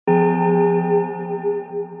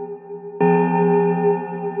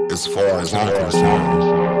as far as I'm concerned.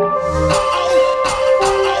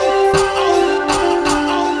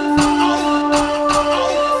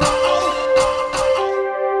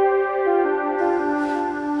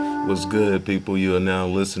 What's good, people? You are now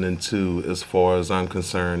listening to As Far As I'm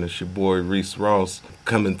Concerned. It's your boy Reese Ross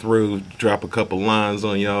coming through, drop a couple lines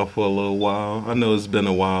on y'all for a little while. I know it's been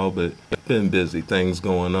a while, but been busy. Things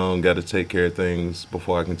going on. Got to take care of things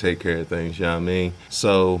before I can take care of things, you know what I mean?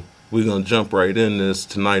 So we're going to jump right in this.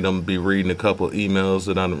 Tonight I'm going to be reading a couple emails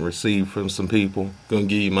that I done received from some people. Going to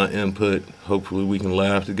give you my input. Hopefully we can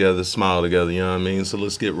laugh together, smile together, you know what I mean? So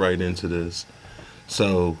let's get right into this.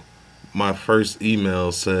 So my first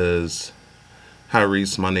email says, "Hi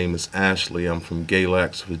Reese, my name is Ashley. I'm from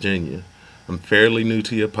Galax, Virginia. I'm fairly new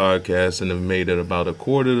to your podcast and have made it about a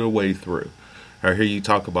quarter of the way through. I hear you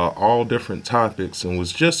talk about all different topics and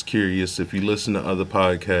was just curious if you listen to other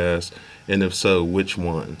podcasts, and if so, which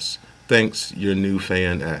ones? Thanks, your new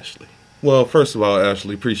fan, Ashley." Well, first of all,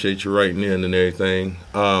 Ashley, appreciate you writing in and everything.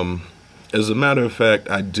 As a matter of fact,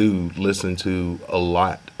 I do listen to a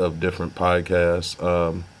lot of different podcasts.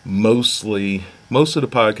 Most of the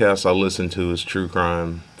podcasts I listen to is true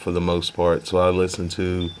crime for the most part. So I listen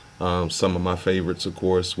to some of my favorites, of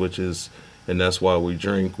course, and that's why we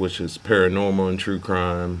drink, which is paranormal and true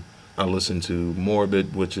crime. I listen to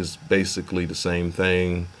Morbid, which is basically the same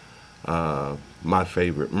thing. My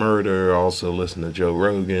Favorite Murder. I also listen to Joe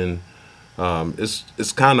Rogan.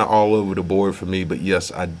 It's kind of all over the board for me, but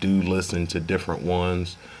yes, I do listen to different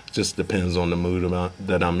ones. Just depends on the mood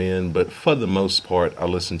that I'm in, but for the most part, I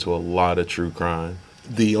listen to a lot of true crime.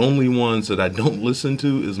 The only ones that I don't listen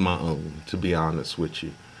to is my own, to be honest with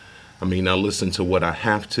you. I mean, I listen to what I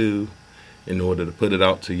have to in order to put it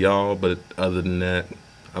out to y'all, but other than that,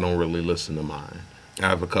 I don't really listen to mine. I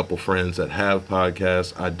have a couple friends that have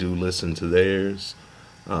podcasts. I do listen to theirs.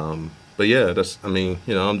 But yeah,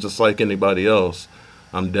 I'm just like anybody else.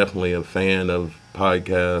 I'm definitely a fan of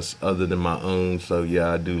podcasts other than my own. So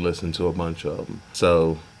yeah, I do listen to a bunch of them.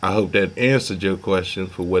 So I hope that answered your question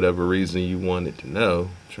for whatever reason you wanted to know.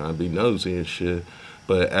 Trying to be nosy and shit.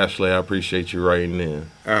 But Ashley, I appreciate you writing in.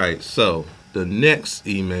 All right, so the next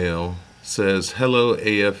email says, "Hello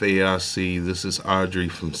AFAIC, this is Audrey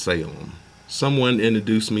from Salem. Someone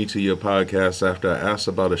introduced me to your podcast after I asked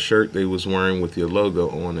about a shirt they was wearing with your logo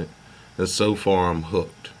on it. And so far I'm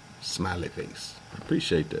hooked. Smiley face." I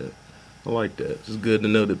appreciate that. I like that. It's good to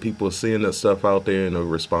know that people are seeing that stuff out there and are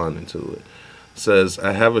responding to it. Says,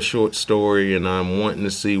 "I have a short story and I'm wanting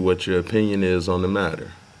to see what your opinion is on the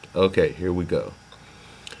matter." Okay, here we go.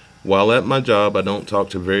 "While at my job, I don't talk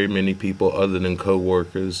to very many people other than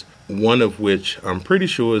co-workers, one of which I'm pretty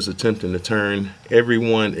sure is attempting to turn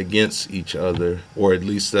everyone against each other, or at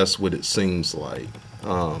least that's what it seems like."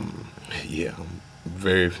 Yeah, I'm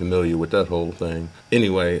very familiar with that whole thing.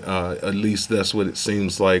 Anyway, at least that's what it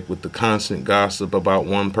seems like, with the constant gossip about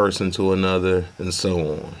one person to another and so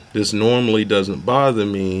on. "This normally doesn't bother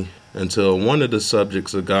me until one of the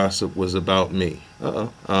subjects of gossip was about me.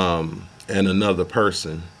 And another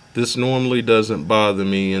person. This normally doesn't bother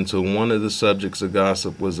me until one of the subjects of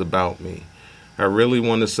gossip was about me. I really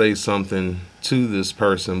want to say something to this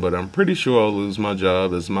person, but I'm pretty sure I'll lose my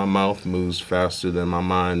job as my mouth moves faster than my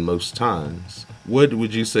mind most times. What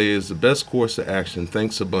would you say is the best course of action?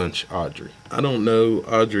 Thanks a bunch, Audrey." I don't know,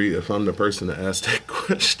 Audrey, if I'm the person to ask that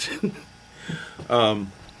question.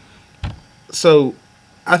 So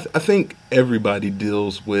I think everybody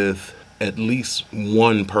deals with at least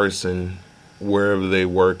one person wherever they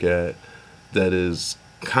work at that is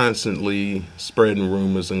constantly spreading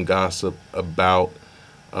rumors and gossip about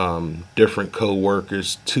different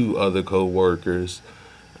co-workers to other co-workers.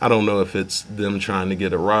 I don't know if it's them trying to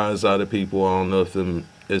get a rise out of people. I don't know if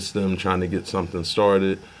it's them trying to get something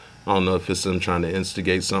started. I don't know if it's them trying to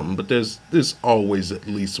instigate something. But there's always at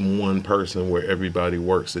least one person where everybody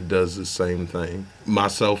works that does the same thing.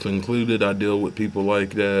 Myself included, I deal with people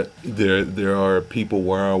like that. There are people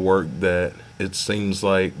where I work that it seems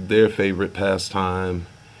like their favorite pastime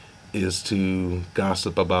is to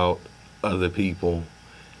gossip about other people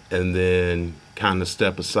and then kind of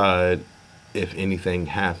step aside if anything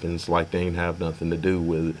happens, like they ain't have nothing to do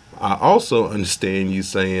with it. I also understand you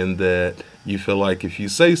saying that you feel like if you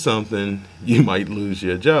say something, you might lose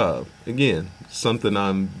your job. Again, something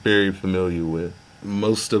I'm very familiar with.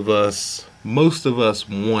 Most of us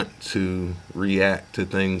want to react to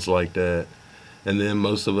things like that. And then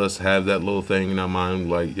most of us have that little thing in our mind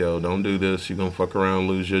like, yo, don't do this. You're going to fuck around and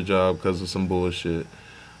lose your job because of some bullshit.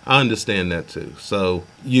 I understand that too. So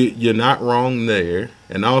you're not wrong there.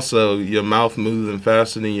 And also your mouth moving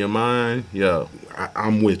faster than your mind. Yo,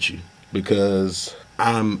 I'm with you because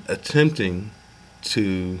I'm attempting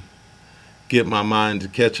to get my mind to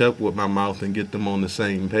catch up with my mouth and get them on the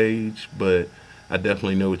same page, but I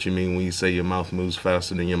definitely know what you mean when you say your mouth moves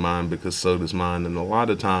faster than your mind, because so does mine. And a lot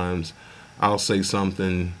of times I'll say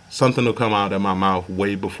something will come out of my mouth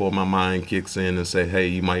way before my mind kicks in and say, hey,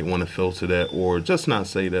 you might want to filter that, or just not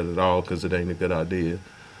say that at all because it ain't a good idea.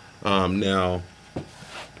 Now,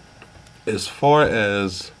 as far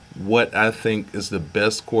as what I think is the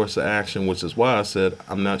best course of action, which is why I said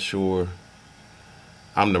I'm not sure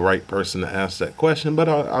I'm the right person to ask that question, but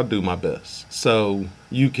I'll do my best. So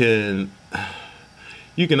you can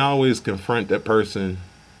always confront that person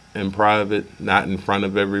in private, not in front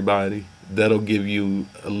of everybody. That'll give you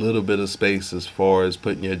a little bit of space as far as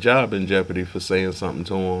putting your job in jeopardy for saying something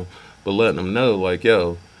to them, but letting them know, like,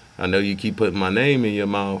 yo, I know you keep putting my name in your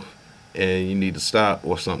mouth and you need to stop,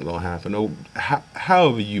 or something gonna happen, or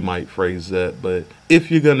however you might phrase that. But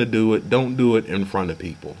if you're gonna do it, don't do it in front of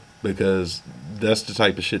people, because that's the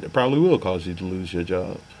type of shit that probably will cause you to lose your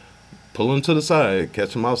job. Pull them to the side,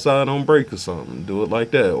 catch them outside on break or something, do it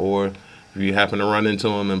like that. Or if you happen to run into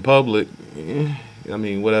them in public, I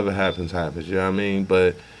mean, whatever happens, you know what I mean?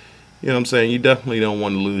 But, you know what I'm saying, you definitely don't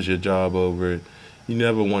want to lose your job over it. You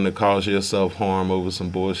never want to cause yourself harm over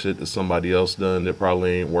some bullshit that somebody else done that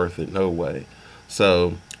probably ain't worth it no way.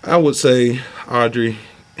 So I would say, Audrey,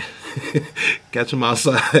 catch them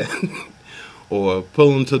outside or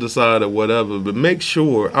pull them to the side or whatever. But make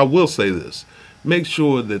sure, I will say this, make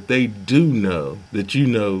sure that they do know that you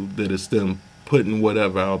know that it's them putting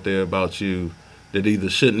whatever out there about you that either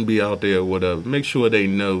shouldn't be out there or whatever. Make sure they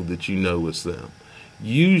know that you know it's them.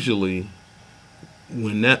 Usually,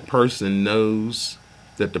 when that person knows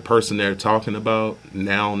that the person they're talking about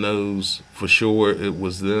now knows for sure it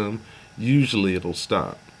was them, usually it'll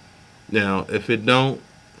stop. Now, if it don't,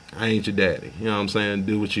 I ain't your daddy. You know what I'm saying?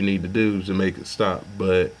 Do what you need to do to make it stop.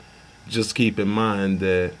 But just keep in mind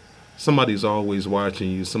that somebody's always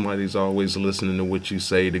watching you. Somebody's always listening to what you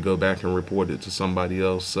say to go back and report it to somebody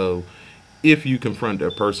else. So if you confront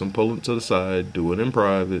that person, pull it to the side, do it in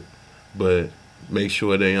private, but make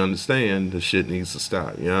sure they understand the shit needs to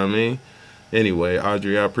stop. You know what I mean? Anyway,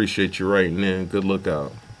 Audrey, I appreciate you writing in. Good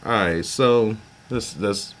lookout. All right, so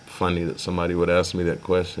that's funny that somebody would ask me that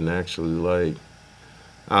question. Actually, like,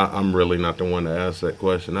 I'm really not the one to ask that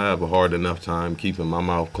question. I have a hard enough time keeping my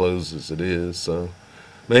mouth closed as it is. So,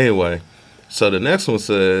 but anyway, so the next one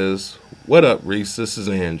says, "What up, Reese? This is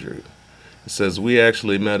Andrew." It says, "We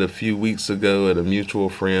actually met a few weeks ago at a mutual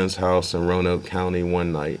friend's house in Roanoke County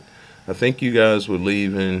one night. I think you guys were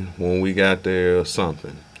leaving when we got there or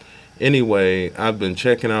something. Anyway, I've been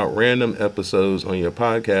checking out random episodes on your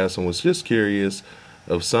podcast and was just curious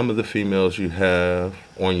of some of the females you have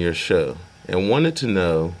on your show and wanted to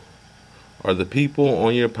know, are the people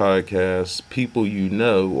on your podcast people you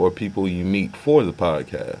know or people you meet for the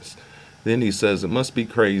podcast?" Then he says, "It must be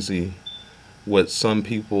crazy with some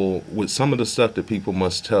of the stuff that people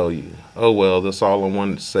must tell you. Oh well, that's all I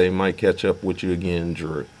wanted to say. Might catch up with you again,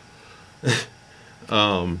 Drew."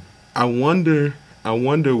 I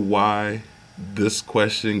wonder why this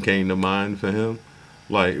question came to mind for him.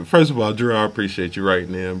 Like, first of all, Drew, I appreciate you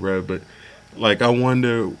writing in, bro, but like, I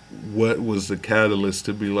wonder what was the catalyst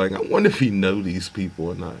to be like, I wonder if he know these people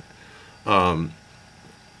or not.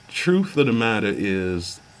 Truth of the matter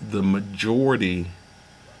is, the majority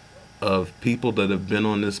of people that have been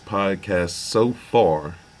on this podcast so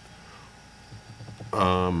far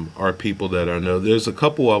are people that I know. There's a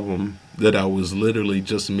couple of them that I was literally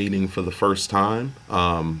just meeting for the first time,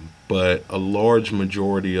 but a large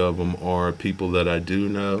majority of them are people that I do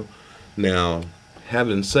know. Now,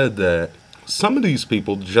 having said that, some of these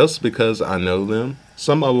people, just because I know them,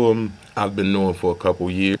 some of them I've been knowing for a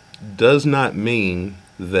couple years, does not mean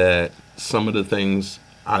that some of the things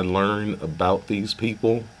I learn about these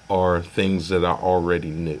people are things that I already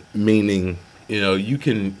knew. Meaning, you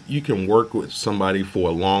can work with somebody for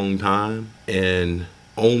a long time and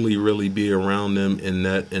only really be around them in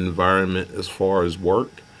that environment as far as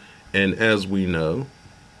work. And as we know,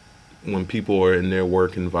 when people are in their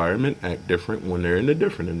work environment, act different when they're in a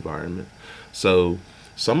different environment. So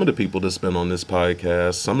some of the people that's been on this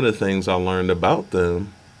podcast, some of the things I learned about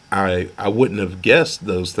them, I wouldn't have guessed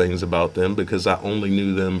those things about them because I only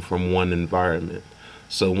knew them from one environment.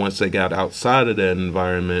 So once they got outside of that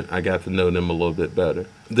environment, I got to know them a little bit better.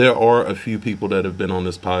 There are a few people that have been on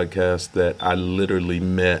this podcast that I literally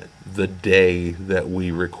met the day that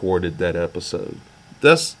we recorded that episode.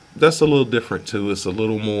 That's a little different too. It's a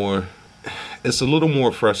little more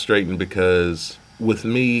frustrating because with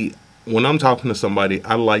me, when I'm talking to somebody,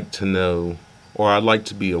 I like to know, or I like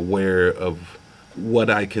to be aware of what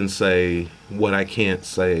I can say, what I can't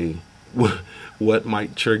say, what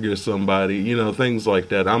might trigger somebody, things like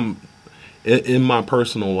that. In my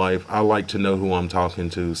personal life, I like to know who I'm talking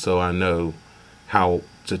to so I know how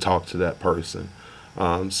to talk to that person.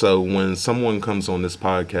 So when someone comes on this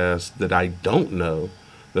podcast that I don't know,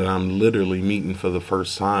 that I'm literally meeting for the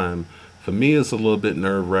first time, for me it's a little bit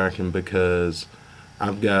nerve-wracking because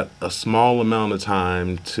I've got a small amount of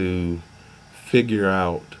time to figure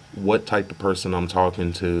out what type of person I'm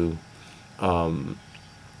talking to,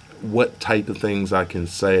 what type of things I can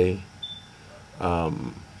say,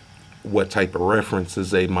 what type of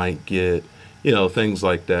references they might get, things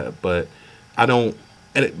like that. But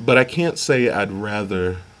I can't say I'd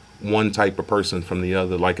rather one type of person from the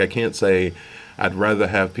other. Like, I can't say I'd rather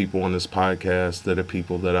have people on this podcast that are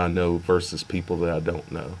people that I know versus people that I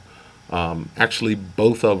don't know. Actually,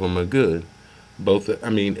 both of them are good.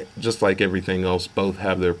 Just like everything else, both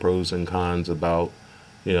have their pros and cons about,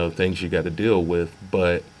 things you got to deal with.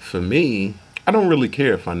 But for me, I don't really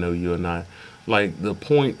care if I know you or not. Like, the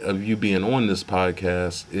point of you being on this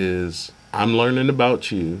podcast is I'm learning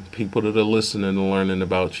about you, people that are listening are learning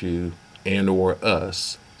about you and or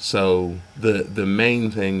us. So the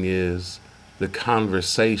main thing is the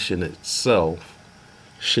conversation itself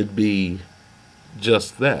should be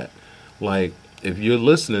just that. Like, if you're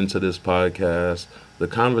listening to this podcast, the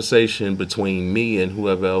conversation between me and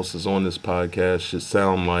whoever else is on this podcast should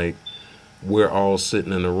sound like we're all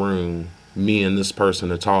sitting in a room, me and this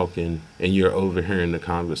person are talking, and you're overhearing the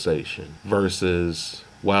conversation. Versus,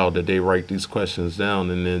 wow, did they write these questions down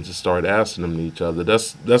and then just start asking them to each other?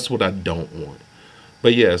 That's what I don't want.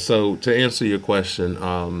 But yeah, so to answer your question,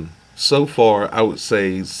 so far I would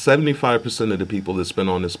say 75% of the people that's been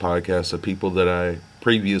on this podcast are people that I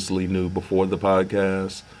previously knew before the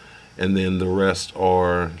podcast, and then the rest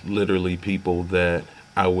are literally people that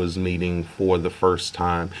I was meeting for the first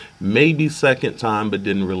time, maybe second time, but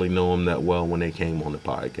didn't really know them that well when they came on the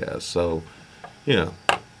podcast. So,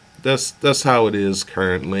 that's how it is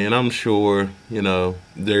currently, and I'm sure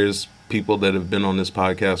there's people that have been on this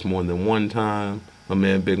podcast more than one time. My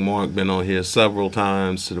man Big Mark been on here several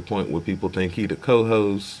times to the point where people think he the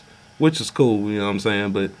co-host, which is cool, you know what I'm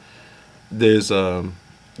saying? But there's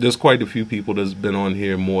quite a few people that's been on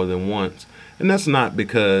here more than once. And that's not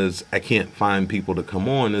because I can't find people to come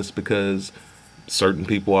on. It's because certain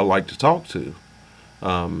people I like to talk to.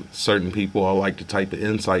 Certain people I like the type of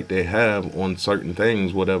insight they have on certain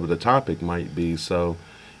things, whatever the topic might be. So,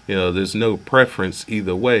 there's no preference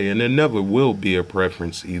either way. And there never will be a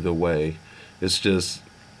preference either way. It's just,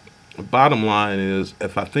 bottom line is,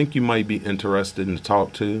 if I think you might be interested in to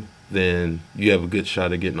talk to, then you have a good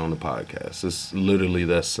shot at getting on the podcast. It's literally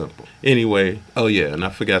that simple. Anyway, oh yeah, and I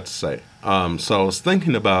forgot to say, so I was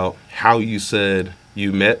thinking about how you said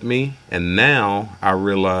you met me, and now I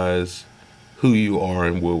realize who you are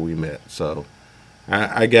and where we met. So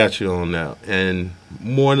I got you on that. And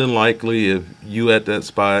more than likely, if you at that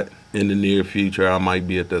spot in the near future, I might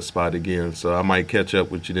be at that spot again. So I might catch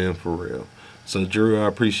up with you then for real. So Drew, I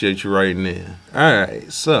appreciate you writing in. All right,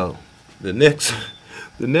 so the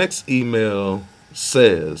next email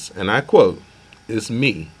says, and I quote, "It's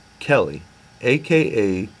me, Kelly,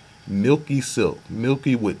 a.k.a. Milky Silk,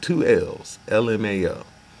 Milky with 2 L's, LMAO.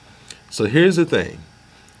 So here's the thing.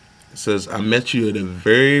 It says, I met you at a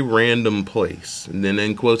very random place." And then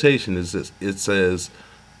in quotation, it says,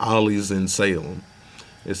 "Ollie's in Salem."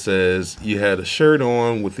 It says, "You had a shirt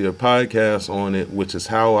on with your podcast on it, which is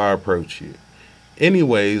how I approach you.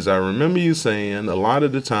 Anyways, I remember you saying a lot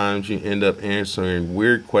of the times you end up answering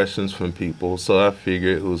weird questions from people, so I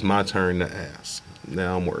figured it was my turn to ask."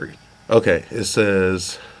 Now I'm worried. Okay, it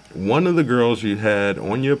says, "One of the girls you had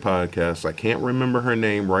on your podcast, I can't remember her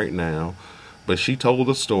name right now, but she told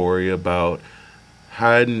a story about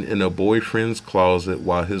hiding in a boyfriend's closet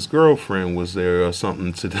while his girlfriend was there or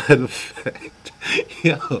something to that effect."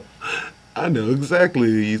 Yo, I know exactly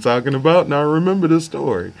who you're talking about, and I remember the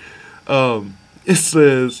story. It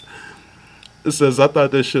says, "I thought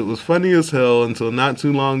that shit was funny as hell until not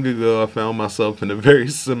too long ago I found myself in a very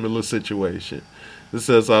similar situation." It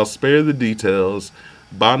says, "I'll spare the details.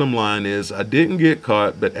 Bottom line is I didn't get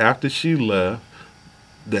caught, but after she left,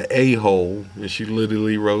 the a-hole," and she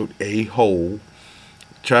literally wrote a-hole,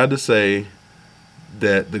 "tried to say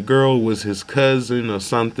that the girl was his cousin or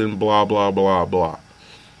something, blah, blah, blah, blah."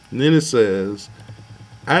 And then it says,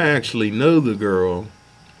 "I actually know the girl,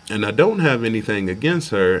 and I don't have anything against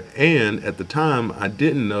her, and at the time I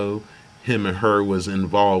didn't know him and her was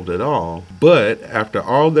involved at all. But after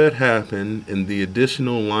all that happened and the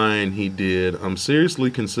additional lying he did, I'm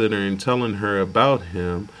seriously considering telling her about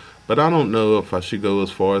him, but I don't know if I should go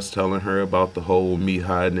as far as telling her about the whole me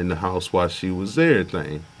hiding in the house while she was there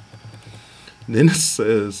thing." Then it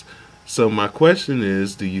says, so my question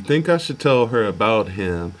is, do you think I should tell her about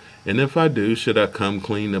him? And if I do, should I come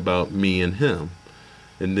clean about me and him?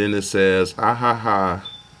 And then it says, ah ha ha,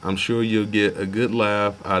 I'm sure you'll get a good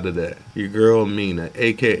laugh out of that. Your girl Mina,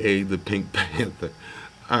 aka the Pink Panther.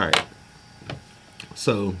 Alright,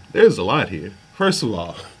 so there's a lot here. First of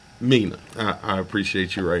all, Mina, I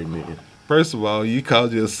appreciate you writing in. First of all, you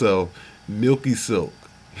called yourself Milky Silk.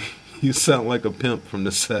 You sound like a pimp from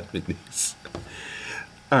the 70s.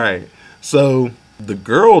 Alright, so the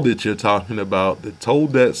girl that you're talking about that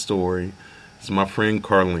told that story is my friend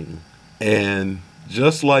Carlene. And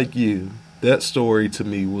just like you, that story to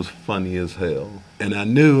me was funny as hell. And I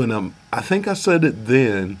knew, and I think I said it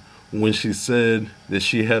then when she said that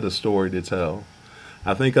she had a story to tell.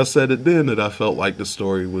 I think I said it then that I felt like the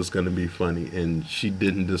story was going to be funny, and she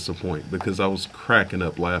didn't disappoint because I was cracking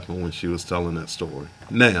up laughing when she was telling that story.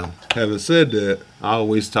 Now, having said that, I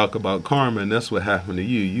always talk about karma, and that's what happened to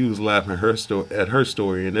you. You was laughing at her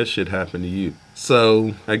story, and that shit happened to you.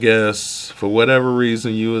 So, I guess, for whatever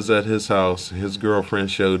reason, you was at his house, his girlfriend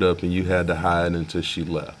showed up, and you had to hide until she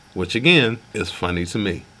left. Which, again, is funny to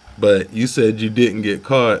me. But you said you didn't get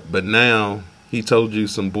caught, but now he told you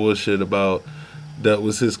some bullshit about that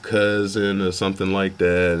was his cousin or something like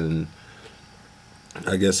that, and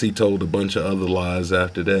I guess he told a bunch of other lies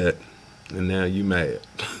after that, and now you mad.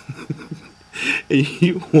 And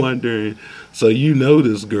you wondering, so you know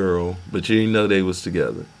this girl, but you didn't know they was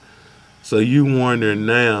together. So you wondering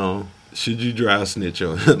now, should you dry snitch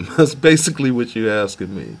on him? That's basically what you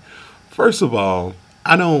asking me. First of all,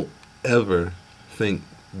 I don't ever think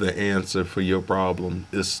the answer for your problem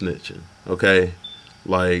is snitching, okay?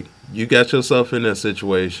 Like, you got yourself in that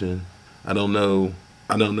situation. I don't know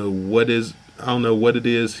what it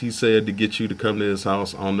is he said to get you to come to his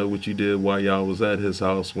house. I don't know what you did while y'all was at his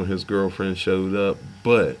house when his girlfriend showed up.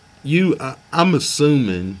 But I'm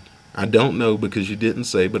assuming, I don't know because you didn't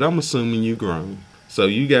say, but I'm assuming you grown. So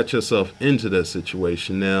you got yourself into that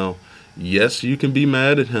situation. Now, yes, you can be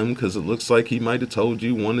mad at him because it looks like he might have told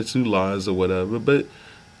you one or two lies or whatever. But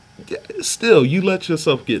still, you let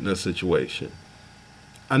yourself get in a situation.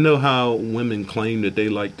 I know how women claim that they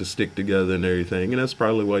like to stick together and everything, and that's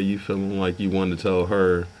probably why you feeling like you want to tell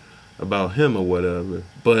her about him or whatever.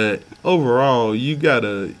 But overall, you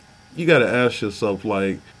gotta ask yourself,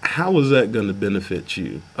 like, how is that gonna benefit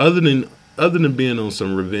you? Other than being on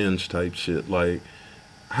some revenge type shit, like,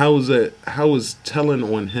 how is telling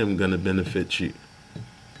on him gonna benefit you?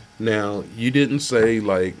 Now, you didn't say,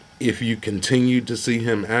 like, if you continue to see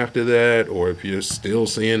him after that, or if you're still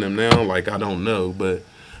seeing him now, like, I don't know, but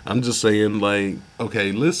I'm just saying, like,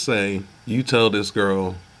 okay, let's say you tell this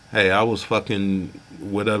girl, hey, I was fucking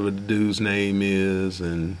whatever the dude's name is,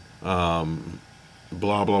 and blah,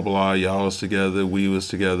 blah, blah, y'all was together, we was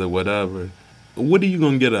together, whatever. What are you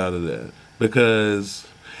going to get out of that? Because,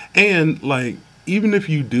 and, like, even if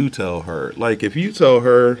you do tell her, like, if you tell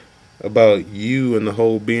her about you and the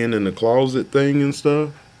whole being in the closet thing and stuff,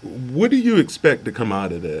 what do you expect to come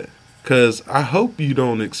out of that? Because I hope you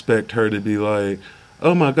don't expect her to be like,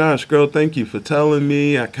 oh my gosh, girl, thank you for telling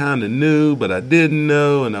me. I kind of knew, but I didn't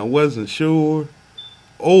know, and I wasn't sure.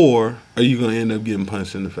 Or are you going to end up getting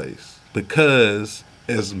punched in the face? Because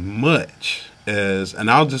as much as, and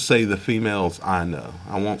I'll just say the females I know,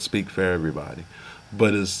 I won't speak for everybody,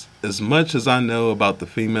 but as much as I know about the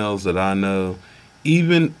females that I know,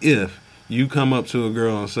 even if you come up to a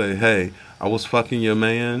girl and say, hey, I was fucking your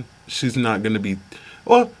man, she's not going to be,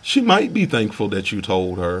 well, she might be thankful that you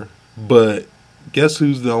told her, but guess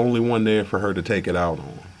who's the only one there for her to take it out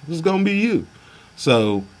on? It's going to be you.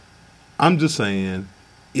 So I'm just saying,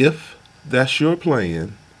 if that's your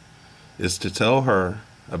plan, is to tell her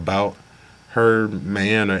about her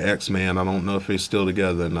man or ex-man, I don't know if they're still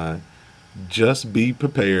together or not, just be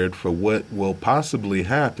prepared for what will possibly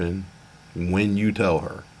happen when you tell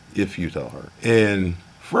her, if you tell her. And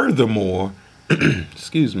furthermore,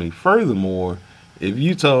 furthermore, if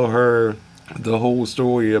you tell her the whole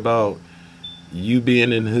story about you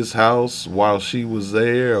being in his house while she was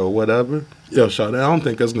there or whatever, yo, Shawty, I don't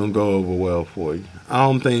think that's going to go over well for you. I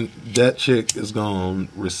don't think that chick is going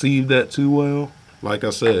to receive that too well. Like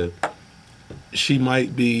I said, she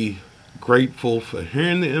might be grateful for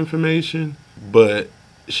hearing the information, but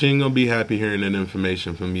she ain't going to be happy hearing that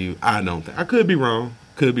information from you. I don't think. I could be wrong.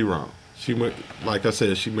 She might, like I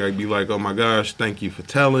said, she might be like, oh my gosh, thank you for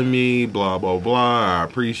telling me, blah, blah, blah. I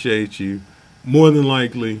appreciate you. More than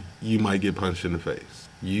likely, you might get punched in the face.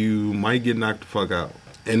 You might get knocked the fuck out.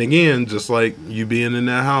 And again, just like you being in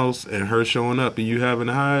that house and her showing up and you having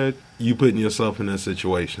to hide, you putting yourself in that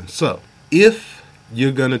situation. So, if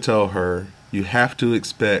you're going to tell her you have to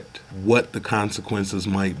expect what the consequences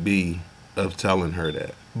might be of telling her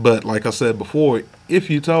that. But like I said before, if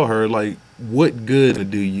you tell her, like, what good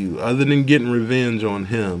do you, other than getting revenge on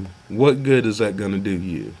him, what good is that going to do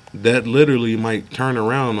you? That literally might turn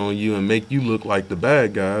around on you and make you look like the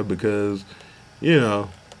bad guy because, you know,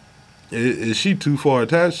 is she too far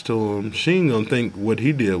attached to him, she ain't going to think what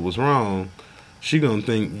he did was wrong. She going to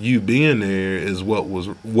think you being there is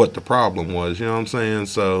what the problem was. You know what I'm saying?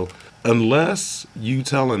 So unless you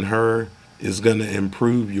telling her is going to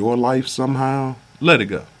improve your life somehow, let it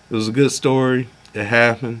go. It was a good story. It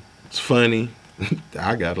happened. It's funny.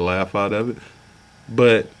 I got a laugh out of it.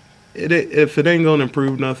 But if it ain't going to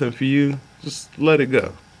improve nothing for you, just let it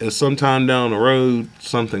go. If sometime down the road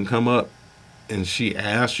something come up and she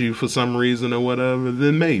asks you for some reason or whatever,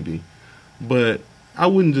 then maybe. But I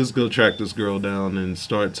wouldn't just go track this girl down and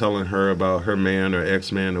start telling her about her man or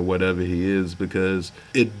ex-man or whatever he is, because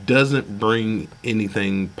it doesn't bring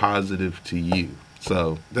anything positive to you.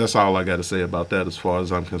 So that's all I got to say about that as far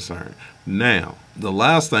as I'm concerned. Now, the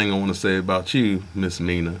last thing I want to say about you, Miss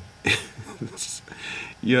Mina,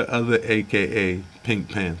 your other AKA Pink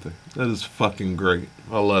Panther. That is fucking great.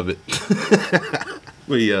 I love it.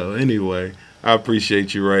 But yo, anyway, I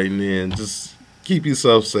appreciate you writing in. Just keep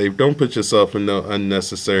yourself safe. Don't put yourself in no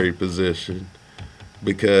unnecessary position.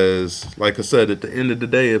 Because, like I said, at the end of the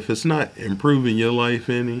day, if it's not improving your life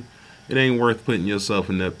any, it ain't worth putting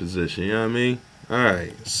yourself in that position. You know what I mean?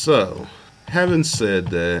 Alright, so, having said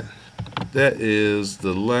that, that is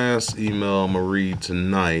the last email I'm going to read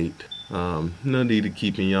tonight. No need of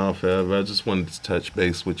keeping y'all forever. I just wanted to touch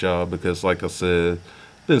base with y'all because, like I said,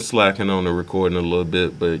 been slacking on the recording a little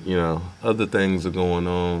bit, but, you know, other things are going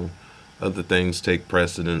on. Other things take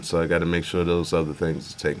precedence, so I got to make sure those other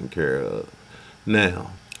things are taken care of.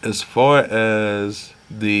 Now, as far as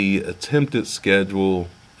the attempted schedule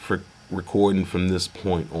for recording from this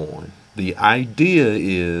point on, the idea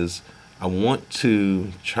is I want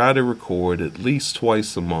to try to record at least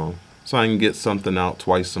twice a month so I can get something out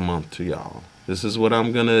twice a month to y'all. This is what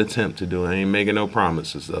I'm going to attempt to do. I ain't making no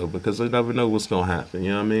promises, though, because I never know what's going to happen.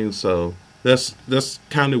 You know what I mean? So that's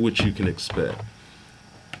kind of what you can expect.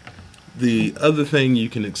 The other thing you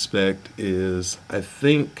can expect is I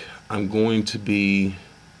think I'm going to be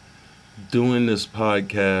doing this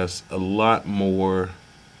podcast a lot more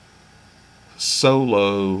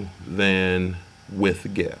solo than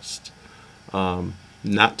with guests.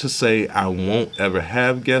 Not to say I won't ever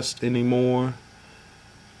have guests anymore.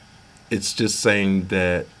 It's just saying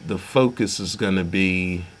that the focus is going to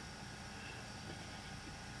be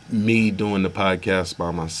me doing the podcast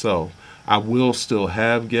by myself. I will still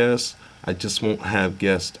have guests. I just won't have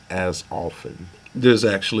guests as often. There's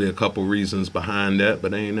actually a couple reasons behind that,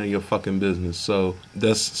 but ain't none of your fucking business. So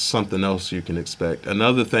that's something else you can expect.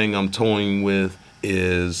 Another thing I'm toying with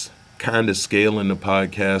is kind of scaling the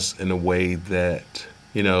podcast in a way that,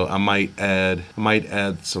 you know, I might add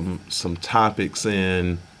some topics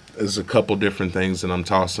in. There's a couple different things that I'm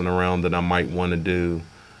tossing around that I might want to do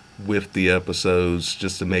with the episodes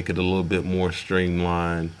just to make it a little bit more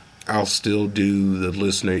streamlined. I'll still do the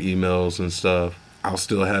listener emails and stuff. I'll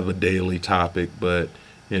still have a daily topic, but,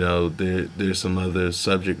 you know, there's some other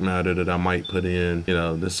subject matter that I might put in. You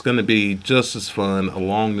know, that's going to be just as fun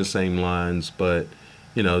along the same lines, but,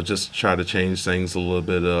 you know, just try to change things a little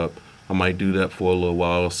bit up. I might do that for a little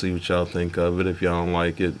while, see what y'all think of it. If y'all don't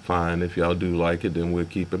like it, fine. If y'all do like it, then we'll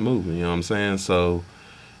keep it moving. You know what I'm saying? So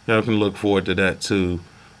y'all can look forward to that too.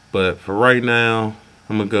 But for right now,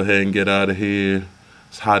 I'm going to go ahead and get out of here.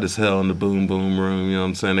 It's hot as hell in the boom boom room. You know what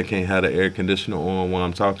I'm saying? I can't have the air conditioner on when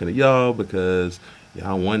I'm talking to y'all because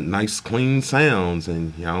y'all want nice, clean sounds.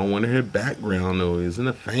 And y'all don't want to hear background noise and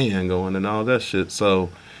a fan going and all that shit. So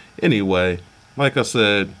anyway, like I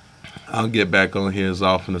said, I'll get back on here as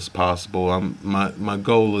often as possible. My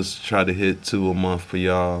goal is to try to hit 2 a month for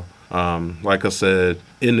y'all. Like I said,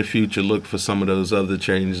 in the future, look for some of those other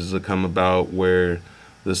changes that come about where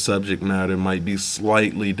the subject matter might be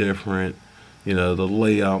slightly different. You know, the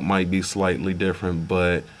layout might be slightly different,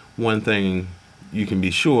 but one thing you can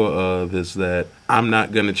be sure of is that I'm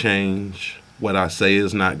not going to change. What I say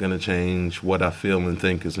is not going to change. What I feel and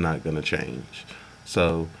think is not going to change.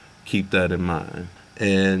 So keep that in mind.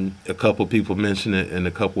 And a couple people mentioned it in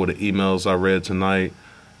a couple of the emails I read tonight.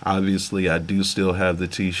 Obviously, I do still have the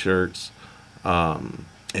t-shirts.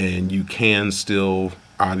 And you can still,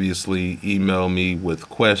 obviously, email me with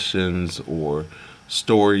questions or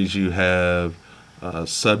stories you have.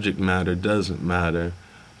 Subject matter doesn't matter.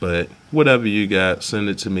 But whatever you got, send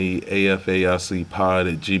it to me,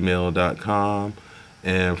 afaicpod@gmail.com.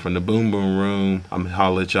 And from the Boom Boom Room, I'm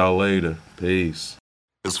holla at y'all later. Peace.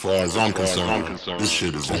 As far as I'm concerned, this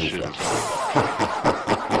shit is over.